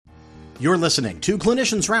You're listening to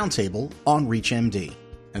Clinicians Roundtable on ReachMD,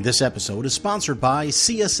 and this episode is sponsored by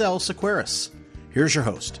CSL Seqirus. Here's your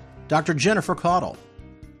host, Dr. Jennifer Caudle.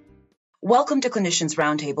 Welcome to Clinicians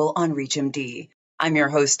Roundtable on ReachMD. I'm your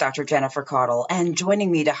host, Dr. Jennifer Caudle, and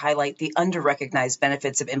joining me to highlight the under-recognized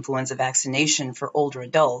benefits of influenza vaccination for older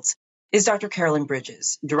adults is Dr. Carolyn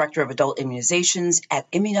Bridges, Director of Adult Immunizations at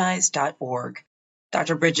immunize.org.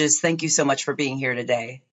 Dr. Bridges, thank you so much for being here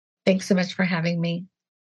today. Thanks so much for having me.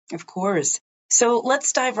 Of course. So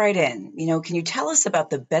let's dive right in. Can you tell us about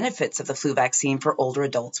the benefits of the flu vaccine for older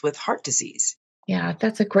adults with heart disease? Yeah,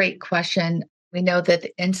 that's a great question. We know that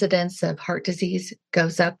the incidence of heart disease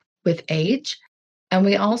goes up with age. And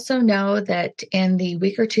we also know that in the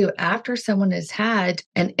week or two after someone has had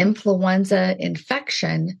an influenza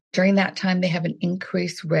infection, during that time, they have an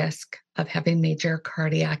increased risk of having major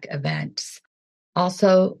cardiac events.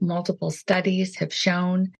 Also, multiple studies have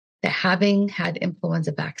shown that having had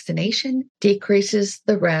influenza vaccination decreases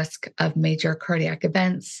the risk of major cardiac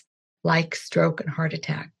events like stroke and heart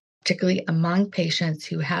attack, particularly among patients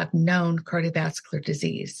who have known cardiovascular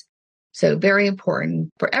disease. So very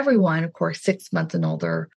important for everyone, of course, 6 months and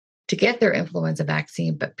older to get their influenza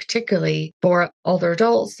vaccine, but particularly for older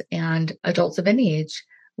adults and adults of any age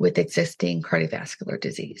with existing cardiovascular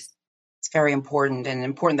disease. It's very important and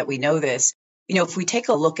important that we know this. If we take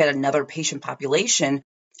a look at another patient population,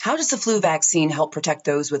 how does the flu vaccine help protect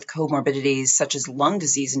those with comorbidities such as lung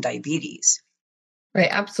disease and diabetes? Right,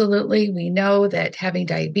 absolutely. We know that having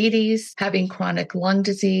diabetes, having chronic lung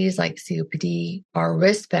disease like COPD are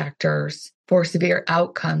risk factors for severe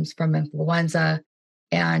outcomes from influenza.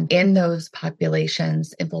 And in those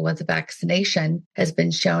populations, influenza vaccination has been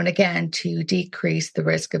shown again to decrease the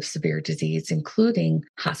risk of severe disease, including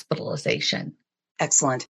hospitalization.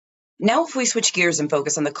 Excellent. Now, if we switch gears and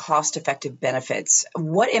focus on the cost-effective benefits,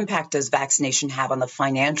 what impact does vaccination have on the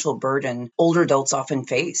financial burden older adults often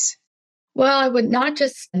face? Well, I would not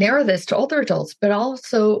just narrow this to older adults, but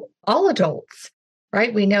also all adults,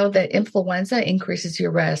 right? We know that influenza increases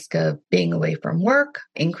your risk of being away from work,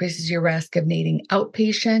 increases your risk of needing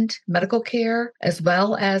outpatient medical care, as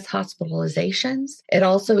well as hospitalizations. It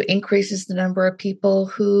also increases the number of people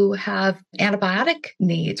who have antibiotic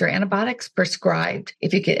needs or antibiotics prescribed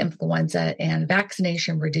if you get influenza, and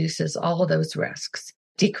vaccination reduces all of those risks,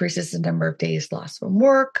 decreases the number of days lost from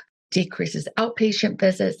work, decreases outpatient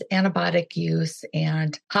visits, antibiotic use,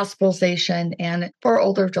 and hospitalization. And for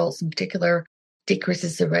older adults in particular,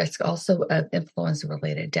 decreases the risk also of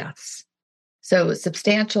influenza-related deaths. So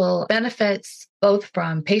substantial benefits, both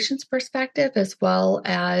from patients' perspective as well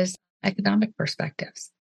as economic perspectives.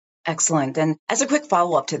 Excellent. And as a quick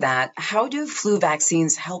follow-up to that, how do flu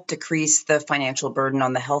vaccines help decrease the financial burden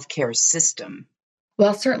on the healthcare system?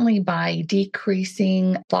 Well, certainly by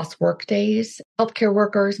decreasing lost work days, healthcare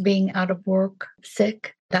workers being out of work,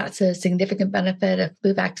 sick, that's a significant benefit of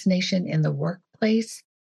flu vaccination in the workplace.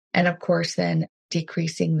 And of course, then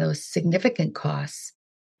decreasing those significant costs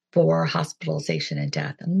for hospitalization and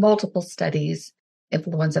death. In multiple studies,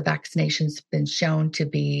 influenza vaccinations have been shown to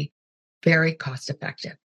be very cost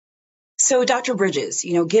effective. So, Dr. Bridges,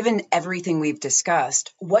 given everything we've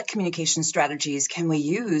discussed, what communication strategies can we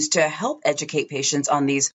use to help educate patients on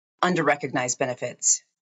these under-recognized benefits?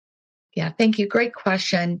 Yeah, thank you. Great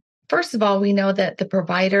question. First of all, we know that the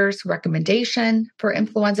provider's recommendation for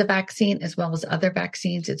influenza vaccine, as well as other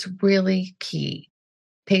vaccines, it's really key.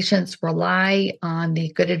 Patients rely on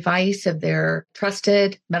the good advice of their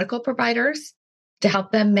trusted medical providers to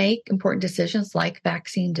help them make important decisions like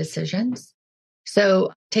vaccine decisions.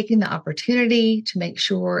 So taking the opportunity to make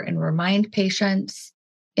sure and remind patients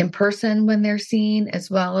in person when they're seen, as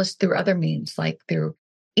well as through other means like through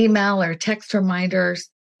email or text reminders,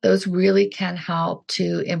 those really can help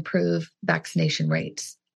to improve vaccination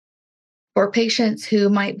rates. For patients who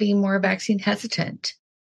might be more vaccine hesitant,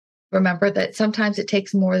 remember that sometimes it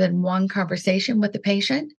takes more than one conversation with the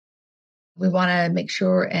patient. We want to make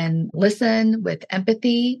sure and listen with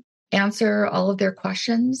empathy, answer all of their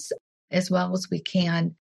questions as well as we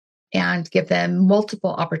can, and give them multiple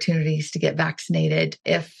opportunities to get vaccinated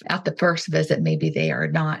if at the first visit, maybe they are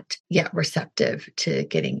not yet receptive to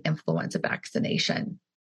getting influenza vaccination.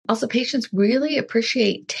 Also, patients really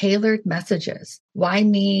appreciate tailored messages. Why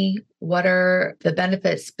me? What are the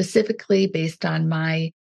benefits specifically based on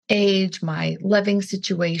my age, my living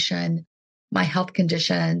situation, my health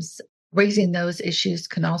conditions? Raising those issues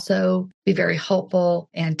can also be very helpful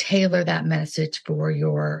and tailor that message for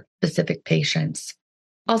your specific patients.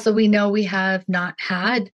 Also, we know we have not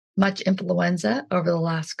had much influenza over the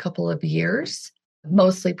last couple of years,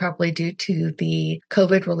 mostly probably due to the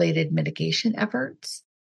COVID-related mitigation efforts.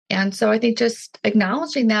 And so I think just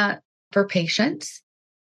acknowledging that for patients,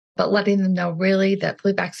 but letting them know really that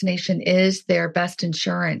flu vaccination is their best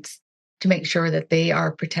insurance to make sure that they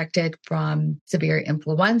are protected from severe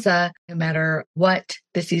influenza, no matter what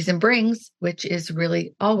the season brings, which is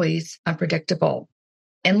really always unpredictable.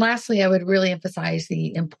 And lastly, I would really emphasize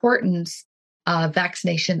the importance of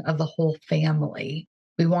vaccination of the whole family.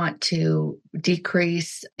 We want to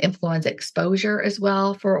decrease influenza exposure as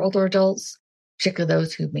well for older adults, particularly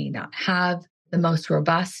those who may not have the most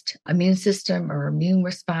robust immune system or immune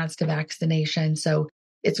response to vaccination. So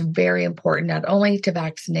it's very important not only to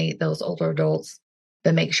vaccinate those older adults,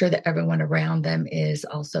 but make sure that everyone around them is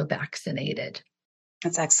also vaccinated.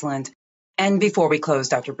 That's excellent. And before we close,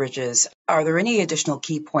 Dr. Bridges, are there any additional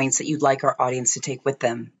key points that you'd like our audience to take with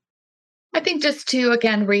them? I think just to,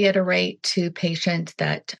 again, reiterate to patients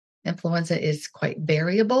that influenza is quite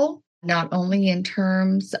variable, not only in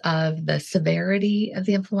terms of the severity of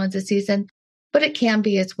the influenza season, but it can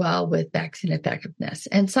be as well with vaccine effectiveness.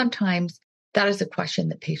 And sometimes that is a question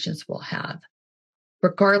that patients will have.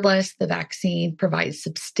 Regardless, the vaccine provides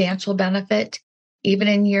substantial benefit, even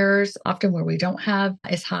in years often where we don't have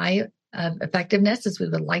as high of effectiveness as we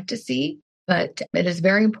would like to see. But it is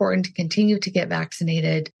very important to continue to get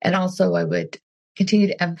vaccinated. And also, I would continue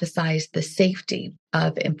to emphasize the safety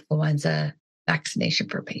of influenza vaccination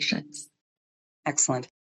for patients. Excellent.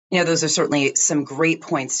 Those are certainly some great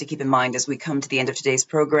points to keep in mind as we come to the end of today's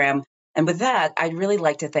program. And with that, I'd really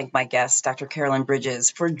like to thank my guest, Dr. Carolyn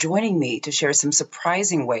Bridges, for joining me to share some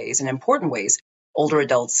surprising ways and important ways older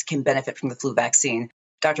adults can benefit from the flu vaccine.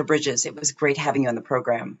 Dr. Bridges, it was great having you on the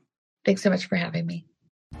program. Thanks so much for having me.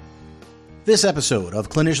 This episode of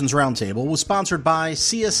Clinicians Roundtable was sponsored by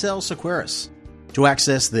CSL Seqirus. To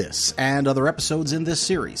access this and other episodes in this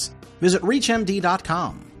series, visit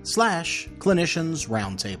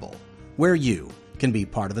reachmd.com/cliniciansroundtable, where you can be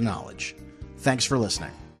part of the knowledge. Thanks for listening.